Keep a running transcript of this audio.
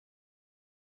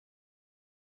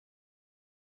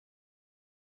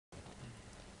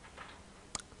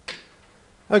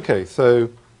Okay, so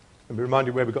let me remind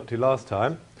you where we got to last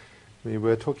time. We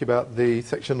were talking about the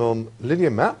section on linear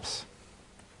maps,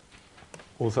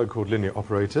 also called linear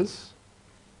operators.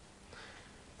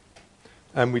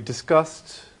 And we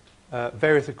discussed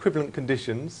various equivalent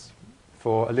conditions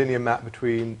for a linear map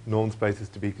between norm spaces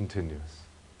to be continuous.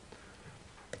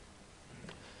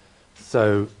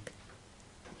 So,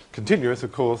 continuous,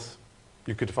 of course,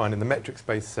 you could define in the metric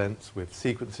space sense with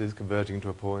sequences converging to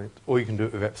a point, or you can do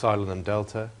it with epsilon and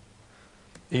delta.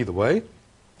 Either way,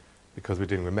 because we're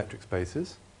dealing with metric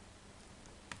spaces.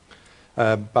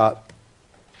 But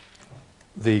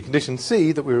the condition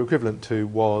C that we were equivalent to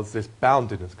was this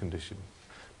boundedness condition,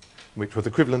 which was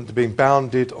equivalent to being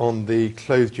bounded on the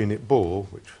closed unit ball,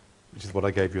 which is what I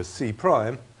gave you as C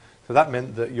prime. So that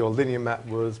meant that your linear map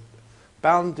was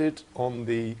bounded on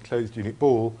the closed unit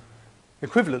ball.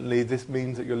 Equivalently, this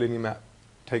means that your linear map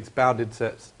takes bounded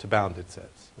sets to bounded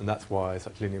sets, and that's why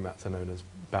such linear maps are known as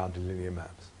bounded linear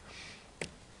maps.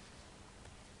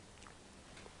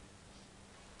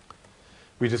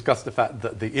 We discussed the fact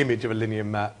that the image of a linear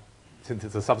map, since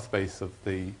it's a subspace of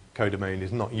the codomain,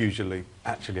 is not usually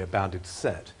actually a bounded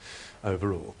set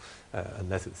overall,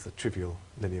 unless it's a trivial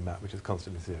linear map which is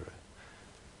constantly zero.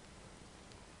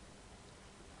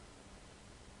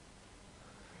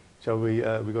 Shall we,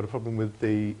 we've got a problem with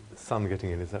the sun getting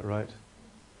in, is that right?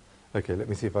 Okay, let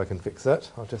me see if I can fix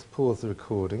that. I'll just pause the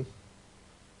recording.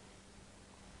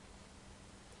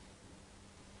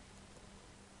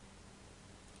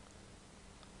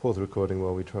 Pause the recording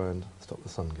while we try and stop the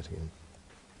sun getting in.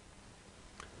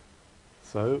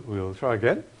 So, we'll try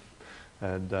again.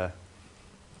 And now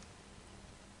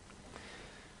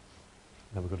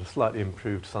we've got a slightly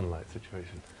improved sunlight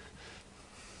situation.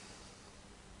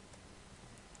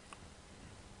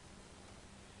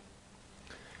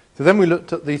 So then we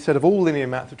looked at the set of all linear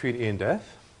maps between E and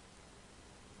F,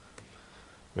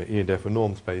 where E and F were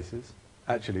norm spaces.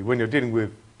 Actually, when you're dealing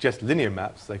with just linear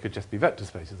maps, they could just be vector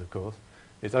spaces, of course.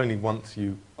 It's only once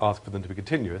you ask for them to be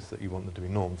continuous that you want them to be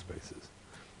norm spaces.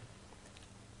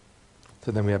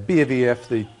 So then we have B of EF,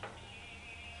 the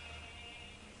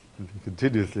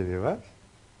continuous linear map.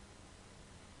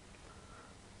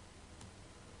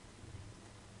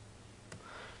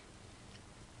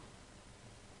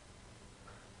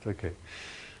 Okay.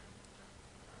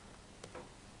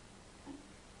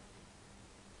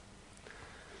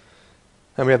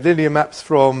 And we have linear maps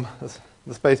from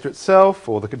the space to itself,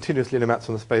 or the continuous linear maps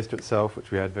from the space to itself, which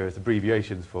we had various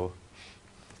abbreviations for.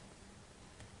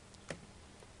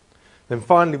 Then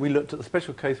finally we looked at the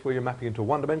special case where you're mapping into a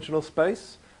one-dimensional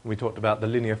space, and we talked about the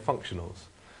linear functionals.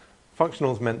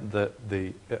 Functionals meant that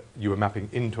you were mapping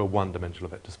into a one-dimensional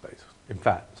vector space. In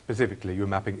fact, specifically, you were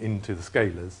mapping into the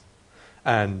scalars,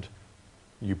 and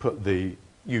you put the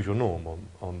usual norm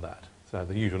on that. So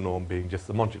the usual norm being just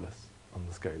the modulus on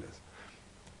the scalars.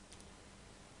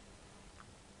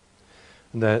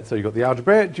 And then, so you've got the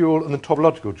algebraic dual and the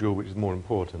topological dual, which is more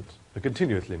important, the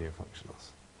continuous linear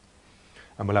functionals.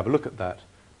 And we'll have a look at that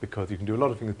because you can do a lot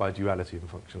of things by duality in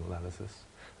functional analysis.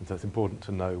 And so it's important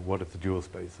to know what is the dual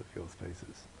space of your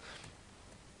spaces.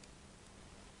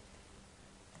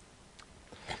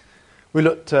 We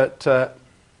looked at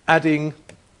adding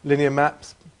linear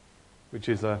maps, which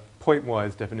is a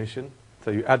point-wise definition.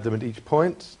 So you add them at each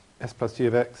point. S plus t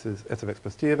of x is s of x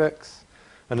plus t of x.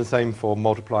 And the same for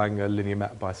multiplying a linear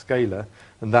map by scalar.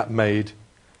 And that made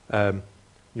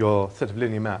your set of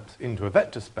linear maps into a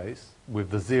vector space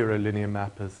with the zero linear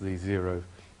map as the zero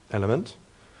element.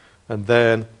 And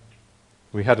then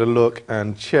we had a look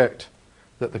and checked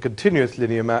that the continuous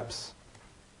linear maps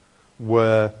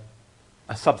were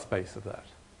a subspace of that.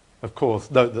 Of course,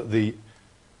 note that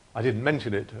I didn't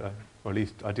mention it, or at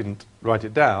least I didn't write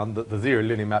it down, that the zero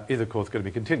linear map is, of course, going to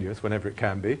be continuous whenever it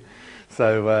can be.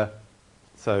 So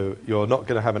you're not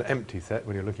going to have an empty set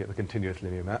when you're looking at the continuous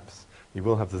linear maps. You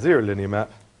will have the zero linear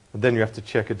map, and then you have to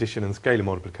check addition and scalar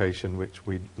multiplication, which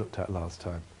we looked at last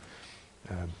time.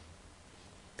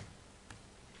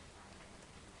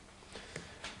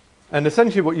 And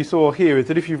essentially what you saw here is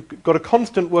that if you've got a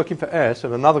constant working for S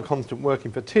and another constant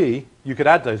working for T, you could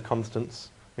add those constants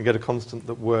and get a constant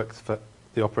that works for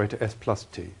the operator S plus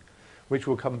T, which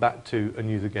we'll come back to and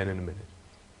use again in a minute.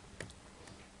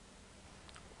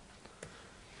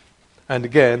 And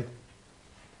again,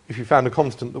 if you found a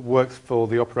constant that works for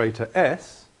the operator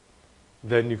S,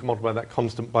 then you can multiply that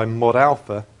constant by mod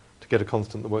alpha to get a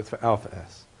constant that works for alpha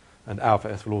S. And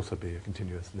alpha S will also be a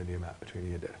continuous linear map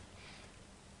between E and F.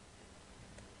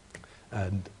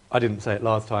 And I didn't say it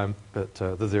last time, but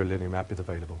the zero linear map is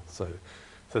available. So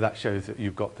that shows that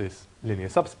you've got this linear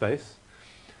subspace.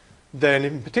 Then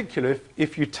in particular,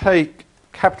 if you take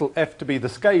capital F to be the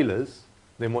scalars,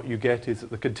 then what you get is that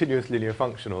the continuous linear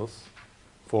functionals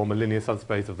form a linear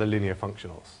subspace of the linear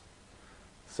functionals.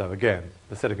 So again,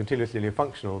 the set of continuous linear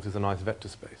functionals is a nice vector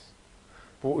space.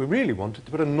 But what we really want is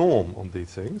to put a norm on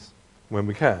these things when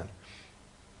we can.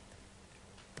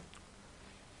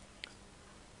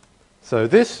 So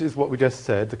this is what we just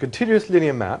said. The continuous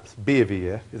linear maps, B of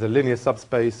EF, is a linear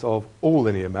subspace of all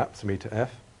linear maps from E to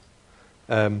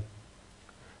F.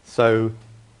 So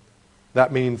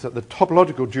that means that the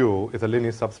topological dual is a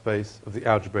linear subspace of the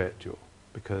algebraic dual,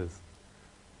 because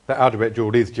that algebraic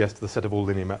dual is just the set of all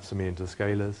linear maps from E into the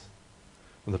scalars.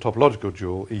 And the topological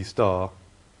dual, E star,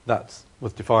 that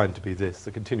was defined to be this,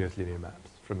 the continuous linear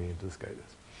maps from E into the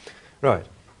scalars. Right.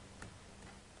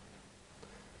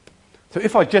 So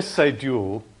if I just say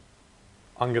dual,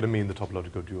 I'm going to mean the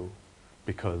topological dual,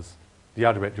 because the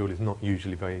algebraic dual is not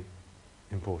usually very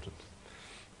important.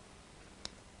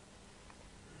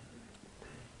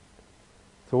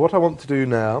 So what I want to do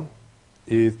now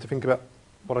is to think about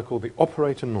what I call the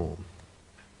operator norm,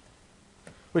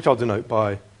 which I'll denote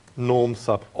by norm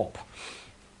sub op.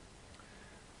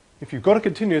 If you've got a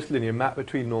continuous linear map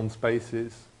between norm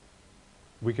spaces,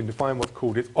 we can define what's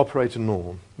called its operator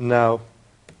norm. Now,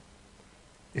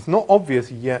 it's not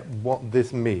obvious yet what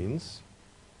this means.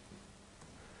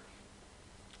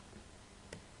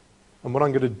 And what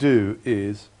I'm going to do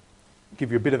is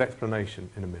give you a bit of explanation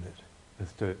in a minute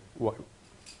as to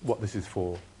what this is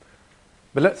for.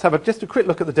 But let's have just a quick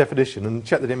look at the definition and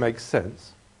check that it makes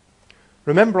sense.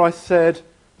 Remember I said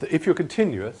that if you're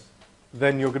continuous,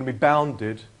 then you're going to be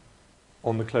bounded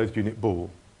on the closed unit ball.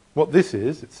 What this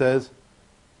is, it says,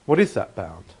 what is that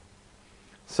bound?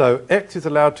 So x is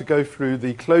allowed to go through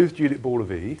the closed unit ball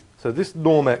of E. So this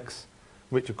norm x,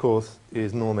 which of course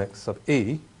is norm x sub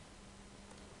E,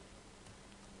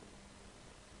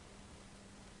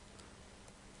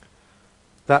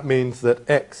 that means that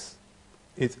x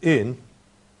is in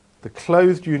the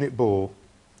closed unit ball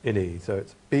in E. So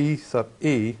it's B sub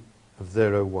E of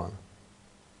 0, 1.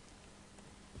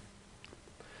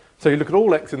 So you look at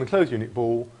all x in the closed unit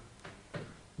ball,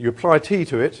 you apply t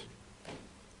to it,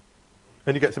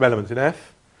 and you get some elements in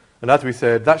F, and as we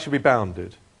said, that should be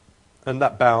bounded. And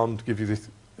that bound gives you this,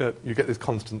 you get this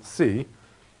constant C.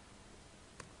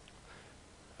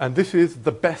 And this is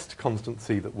the best constant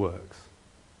C that works.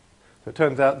 So it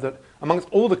turns out that amongst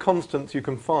all the constants you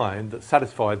can find that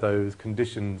satisfy those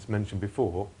conditions mentioned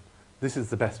before, this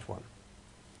is the best one.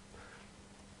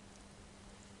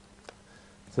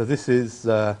 So this is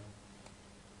the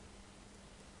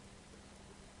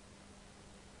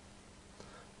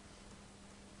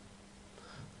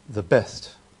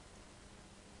best,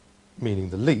 meaning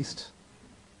the least,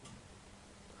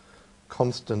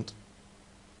 constant,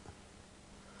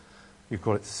 you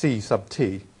call it C sub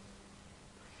t,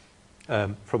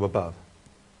 from above.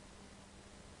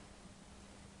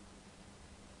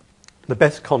 The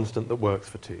best constant that works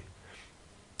for t.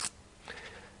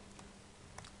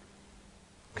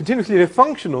 Continuous linear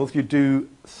functionals, you do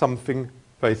something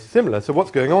very similar. So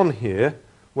what's going on here?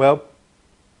 Well,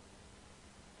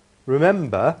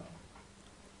 remember,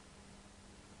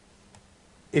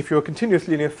 if you're a continuous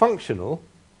linear functional,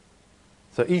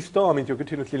 so E star means you're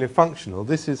continuous linear functional,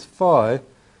 this is phi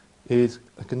is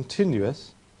a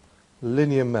continuous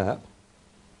linear map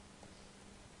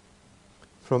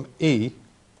from E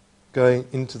going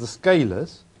into the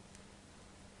scalars.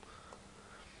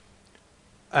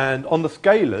 And on the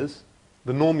scalars,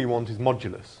 the norm you want is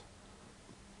modulus.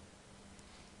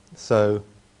 So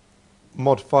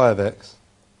mod phi of x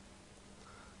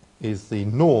is the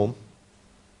norm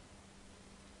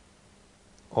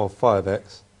of phi of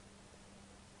x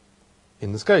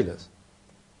in the scalars.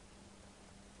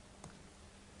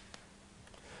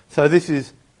 So this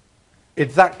is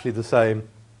exactly the same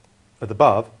as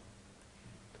above,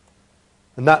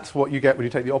 and that's what you get when you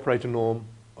take the operator norm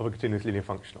of a continuous linear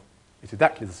functional. It's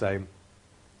exactly the same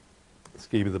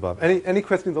scheme as above. Any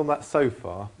questions on that so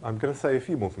far? I'm going to say a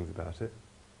few more things about it,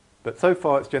 but so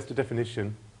far it's just a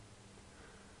definition.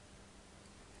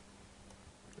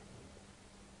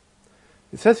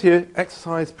 It says here,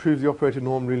 exercise proves the operator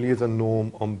norm really is a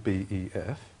norm on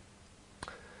BEF.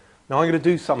 Now I'm going to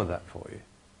do some of that for you.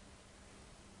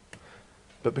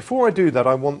 But before I do that,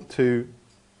 I want to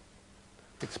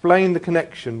explain the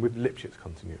connection with Lipschitz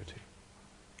continuity.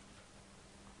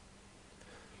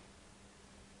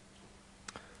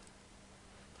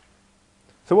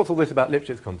 So what's all this about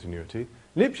Lipschitz continuity?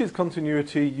 Lipschitz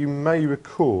continuity, you may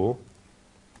recall,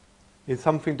 is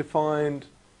something defined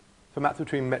for maps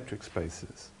between metric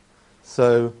spaces.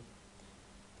 So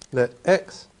let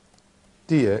x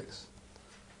dx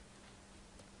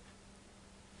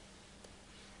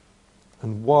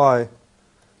and y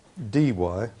dy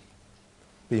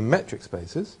be metric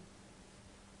spaces,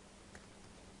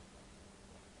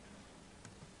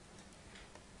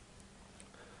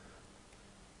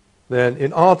 then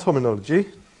in our terminology,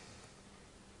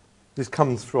 this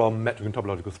comes from metric and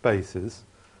topological spaces.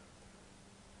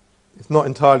 It's not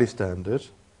entirely standard.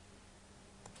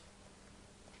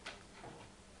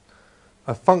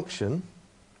 A function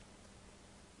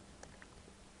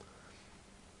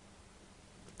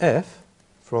f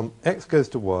from x goes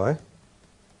to y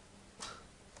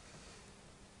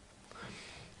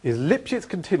is Lipschitz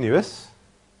continuous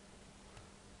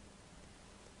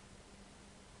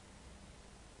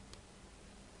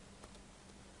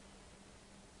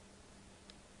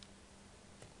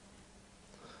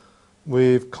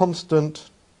with constant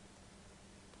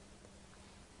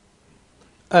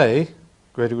a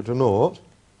greater or equal to naught,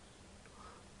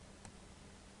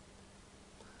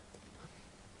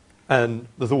 and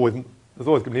there's always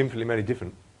going to be infinitely many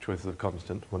different choices of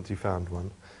constant once you've found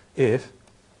one, if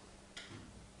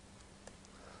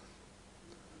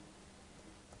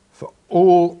for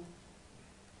all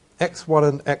x1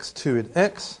 and x2 in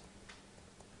x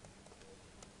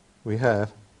we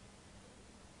have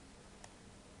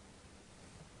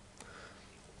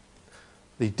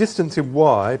the distance in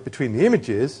y between the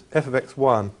images, f of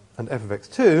x1 and f of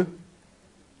x2,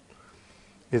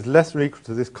 is less or equal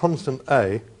to this constant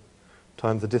a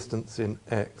times the distance in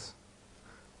x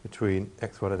between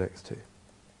x1 and x2.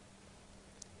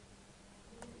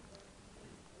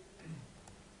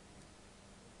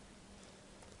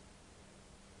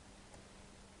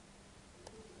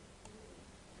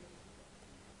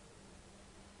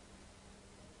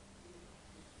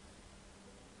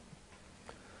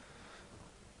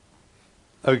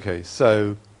 Okay,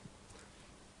 so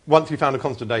once you've found a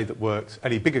constant a that works,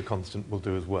 any bigger constant will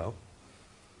do as well.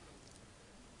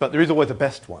 But there is always a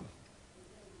best one,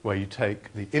 where you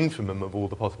take the infimum of all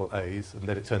the possible a's, and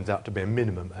then it turns out to be a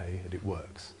minimum a, and it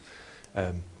works.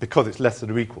 Because it's less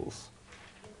than or equals,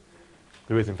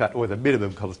 there is in fact always a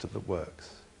minimum constant that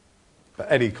works.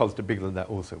 But any constant bigger than that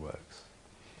also works.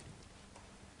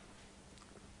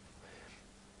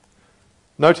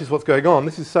 Notice what's going on.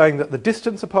 This is saying that the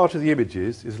distance apart of the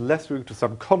images is less or equal to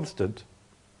some constant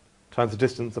times the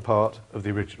distance apart of the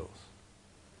originals.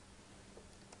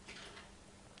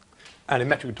 And in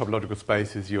metric and topological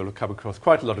spaces, you'll have come across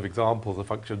quite a lot of examples of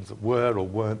functions that were or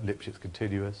weren't Lipschitz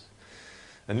continuous.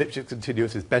 And Lipschitz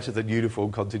continuous is better than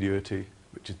uniform continuity,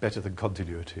 which is better than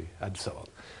continuity, and so on.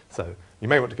 So you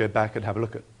may want to go back and have a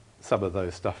look at some of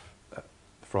those stuff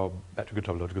from metric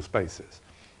and topological spaces.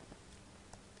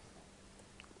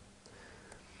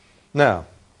 Now,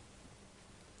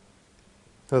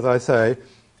 as I say,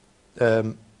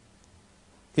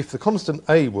 if the constant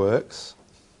a works,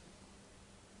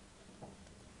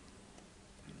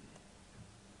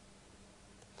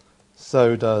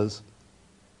 so does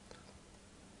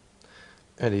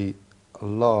any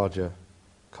larger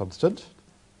constant.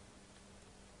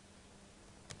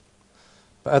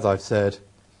 But as I've said,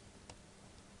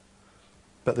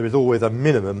 but there is always a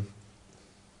minimum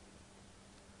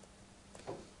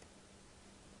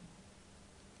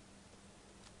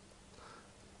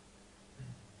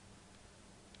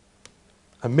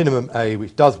a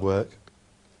which does work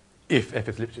if f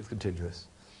is Lipschitz continuous,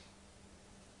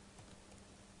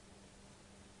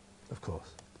 of course.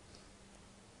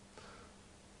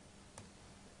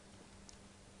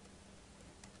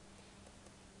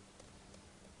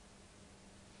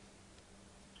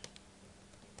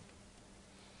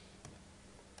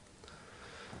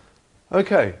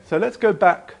 Okay, so let's go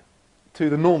back to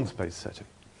the norm space setting.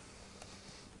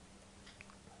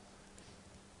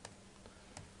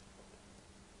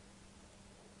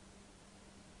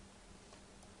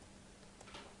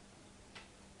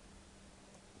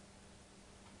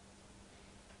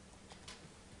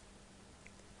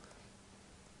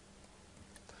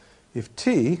 If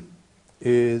T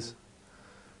is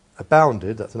a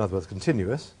bounded, that's in other words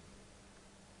continuous,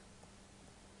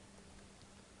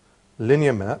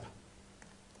 linear map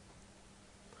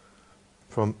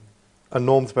from a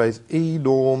norm space E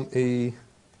norm E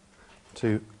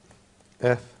to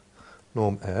F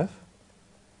norm F,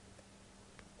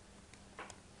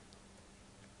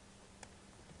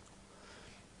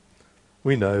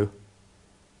 we know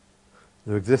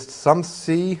there exists some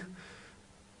C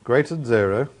greater than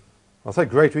 0. I'll say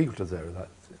greater or equal to 0,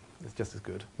 that's just as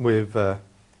good, with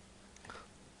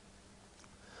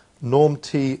norm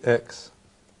Tx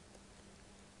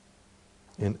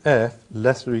in F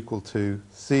less or equal to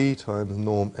C times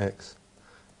norm x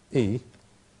E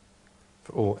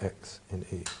for all x in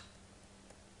E.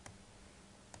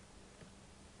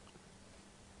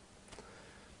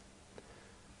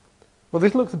 Well,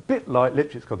 this looks a bit like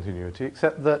Lipschitz continuity,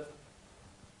 except that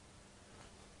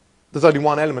there's only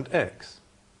one element x.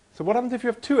 So what happens if you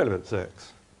have two elements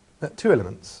x? Two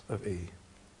elements of E.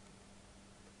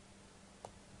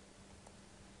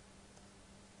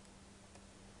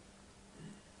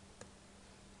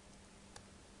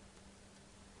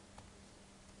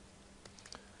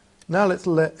 Now let's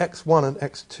let x1 and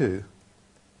x2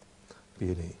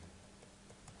 be in E.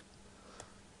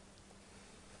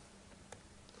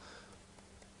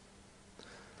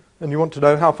 And you want to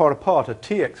know how far apart are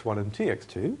tx1 and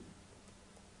tx2.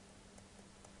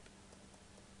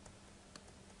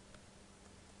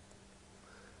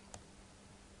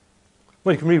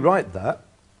 Well, you can rewrite that.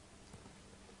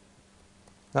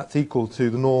 That's equal to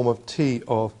the norm of t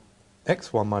of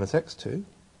x1 minus x2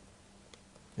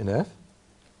 in F,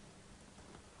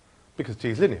 because t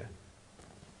is linear.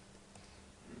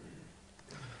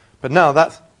 But now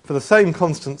that's for the same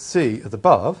constant c as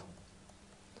above.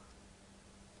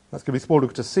 That's going to be small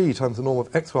equal to c times the norm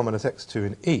of x1 minus x2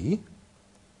 in E.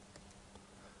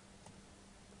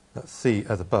 That's c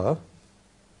as above.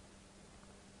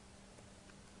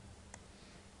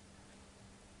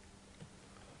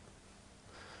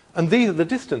 And these are the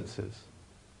distances.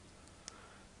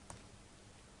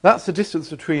 That's the distance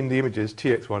between the images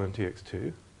tx1 and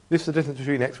tx2. This is the distance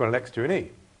between x1 and x2 in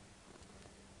E.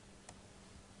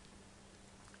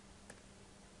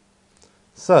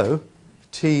 So,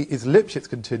 T is Lipschitz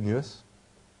continuous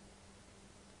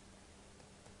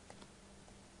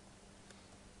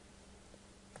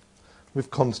with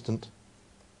constant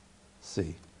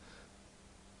C.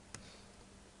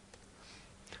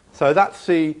 So that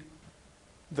C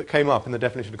that came up in the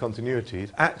definition of continuity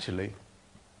is actually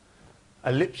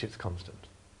a Lipschitz constant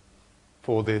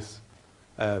for this,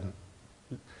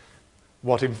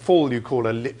 what in full you call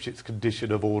a Lipschitz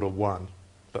condition of order 1,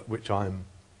 but which I'm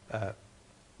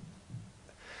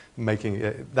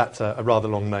making, that's a rather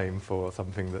long name for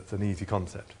something that's an easy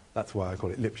concept. That's why I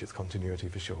call it Lipschitz continuity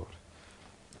for short.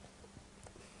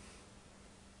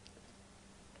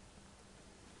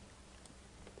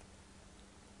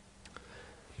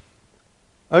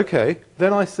 Okay,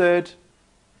 then I said,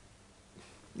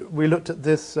 we looked at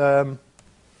this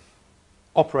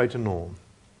operator norm.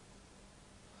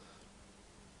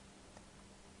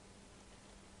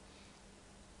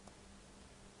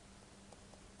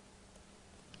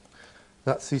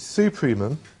 That's the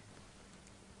supremum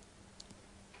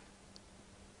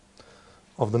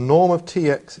of the norm of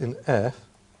Tx in F,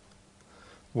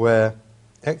 where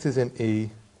x is in E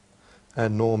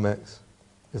and norm x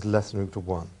is less than or equal to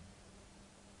 1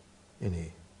 in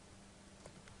E.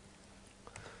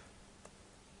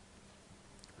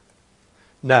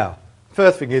 Now,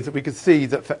 first thing is that we can see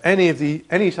that for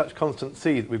any such constant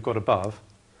c that we've got above,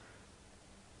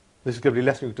 this is going to be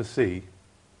less than or equal to c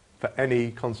for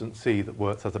any constant c that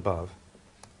works as above,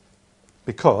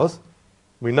 because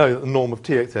we know that the norm of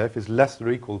Txf is less than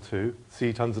or equal to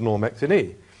c times the norm x in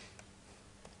E.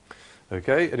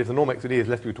 Okay, and if the norm x in E is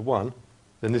less than or equal to 1,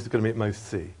 then this is going to be at most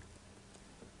c.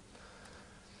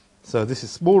 So this is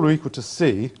smaller or equal to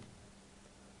c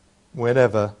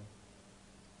whenever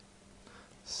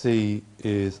c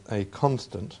is a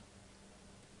constant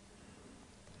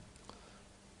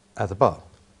as above.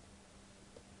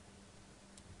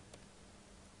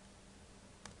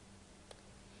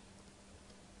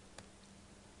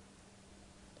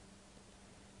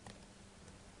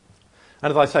 And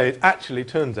as I say, it actually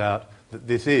turns out that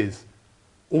this is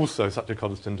also such a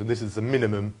constant, and this is the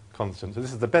minimum constant. So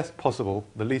this is the best possible,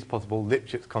 the least possible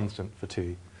Lipschitz constant for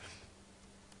T.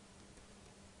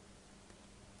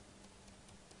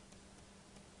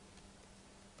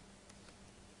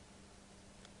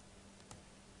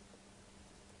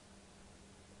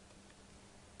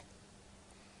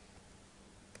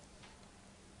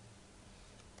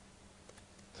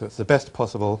 So it's the best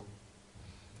possible,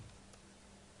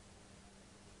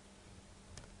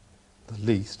 the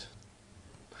least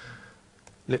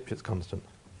Lipschitz constant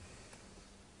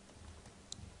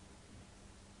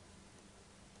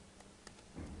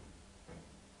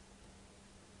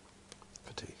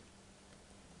for T.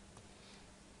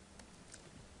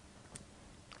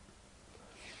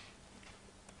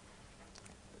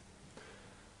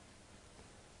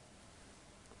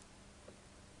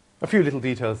 A few little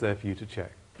details there for you to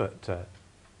check, but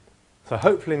so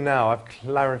hopefully now I've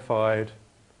clarified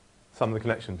some of the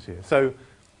connections here. So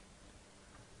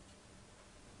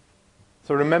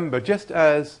remember, just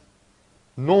as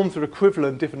norms are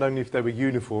equivalent if and only if they were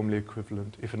uniformly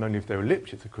equivalent, if and only if they were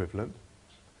Lipschitz equivalent,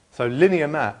 so linear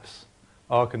maps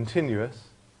are continuous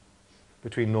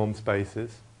between norm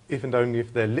spaces if and only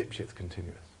if they're Lipschitz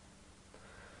continuous.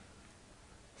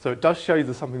 So it does show you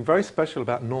there's something very special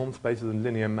about norm spaces and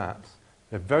linear maps.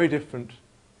 They're very different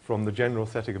from the general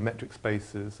setting of metric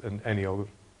spaces and any old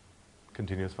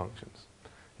continuous functions.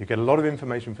 You get a lot of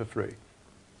information for free.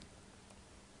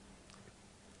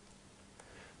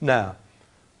 Now,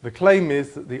 the claim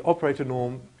is that the operator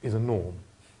norm is a norm.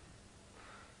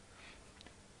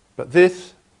 But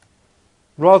this,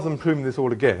 rather than proving this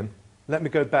all again, let me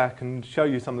go back and show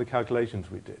you some of the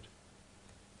calculations we did.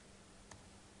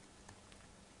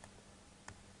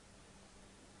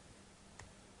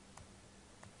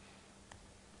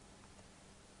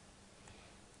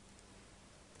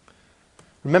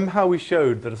 Remember how we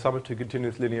showed that a sum of two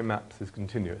continuous linear maps is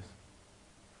continuous?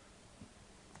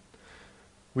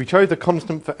 We chose a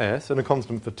constant for S and a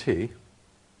constant for T,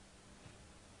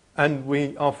 and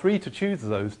we are free to choose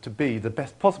those to be the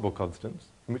best possible constants,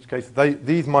 in which case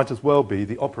these might as well be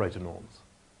the operator norms.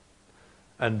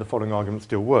 And the following argument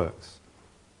still works.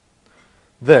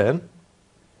 Then,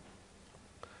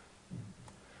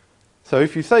 so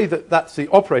if you say that that's the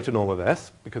operator norm of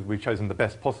S, because we've chosen the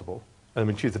best possible, and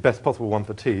we choose the best possible one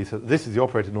for T, so this is the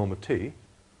operator norm of T,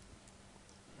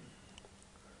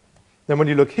 then when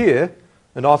you look here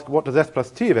and ask what does S plus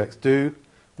T of X do,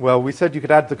 well, we said you could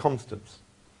add the constants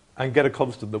and get a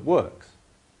constant that works.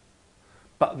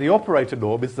 But the operator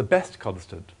norm is the best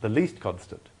constant, the least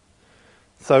constant.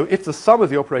 So if the sum of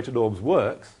the operator norms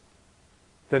works,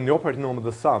 then the operator norm of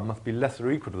the sum must be less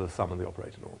or equal to the sum of the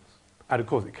operator norms. And of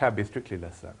course it can be strictly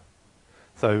less than.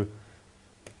 So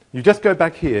you just go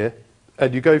back here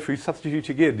and you go through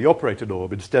substituting in the operator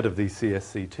norm instead of the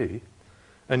CSCT,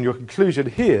 and your conclusion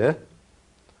here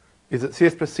is that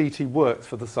CS plus CT works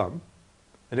for the sum.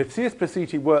 And if CS plus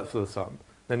CT works for the sum,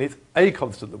 then it's a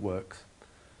constant that works.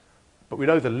 But we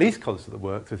know the least constant that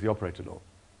works is the operator norm.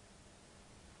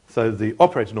 So the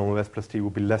operator norm of S plus T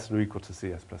will be less or equal to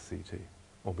CS plus CT,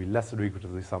 or be less or equal to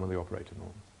the sum of the operator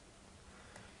norms.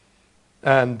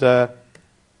 And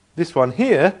this one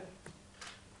here,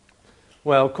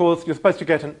 well, of course, you're supposed to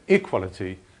get an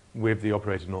equality with the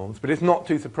operator norms, but it's not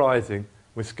too surprising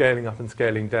with scaling up and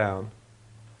scaling down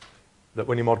that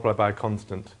when you multiply by a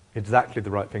constant, exactly the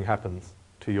right thing happens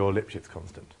to your Lipschitz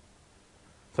constant.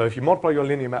 So if you multiply your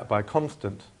linear map by a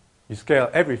constant, you scale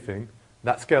everything.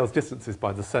 That scales distances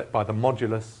by the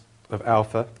modulus of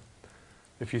alpha.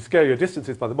 If you scale your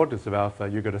distances by the modulus of alpha,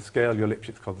 you're going to scale your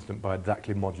Lipschitz constant by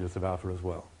exactly modulus of alpha as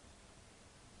well.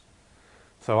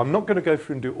 So I'm not going to go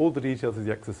through and do all the details of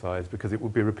the exercise because it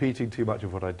would be repeating too much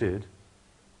of what I did.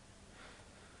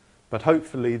 But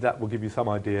hopefully that will give you some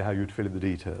idea how you'd fill in the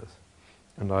details.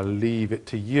 And I'll leave it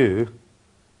to you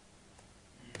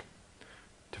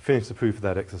to finish the proof of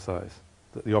that exercise,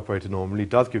 that the operator norm really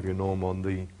does give you a norm on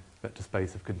the vector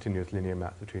space of continuous linear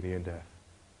maps between E and F.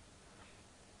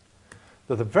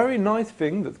 There's a very nice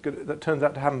thing that turns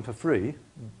out to happen for free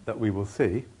that we will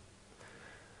see.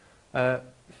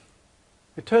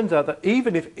 It turns out that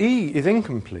even if E is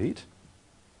incomplete,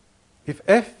 if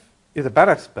F is a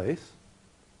Banach space,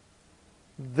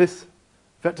 this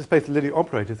vector space of linear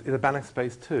operators is a Banach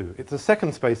space too. It's the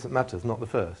second space that matters, not the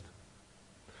first.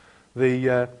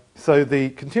 So the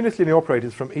continuous linear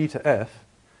operators from E to F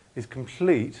is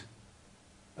complete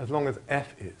as long as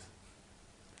F is.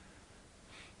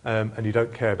 And you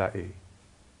don't care about E,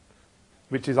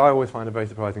 which is, I always find, a very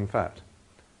surprising fact.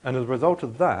 And as a result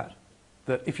of that,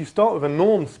 that if you start with a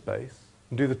norm space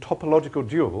and do the topological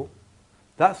dual,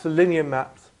 that's the linear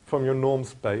maps from your norm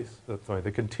space,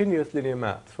 the continuous linear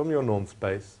maps from your norm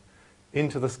space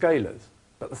into the scalars.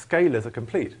 But the scalars are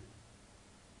complete.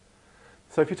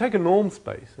 So if you take a norm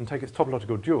space and take its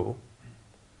topological dual,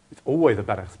 it's always a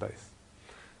Banach space,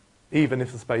 even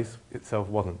if the space itself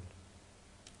wasn't.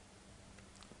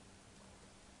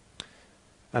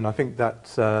 And I think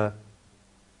that's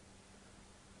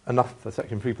enough for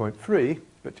section 3.3,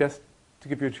 but just to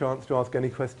give you a chance to ask any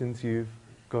questions you've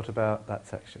got about that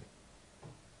section.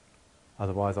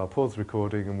 Otherwise, I'll pause the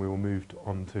recording and we will move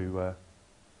on to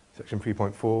section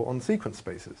 3.4 on sequence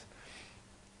spaces.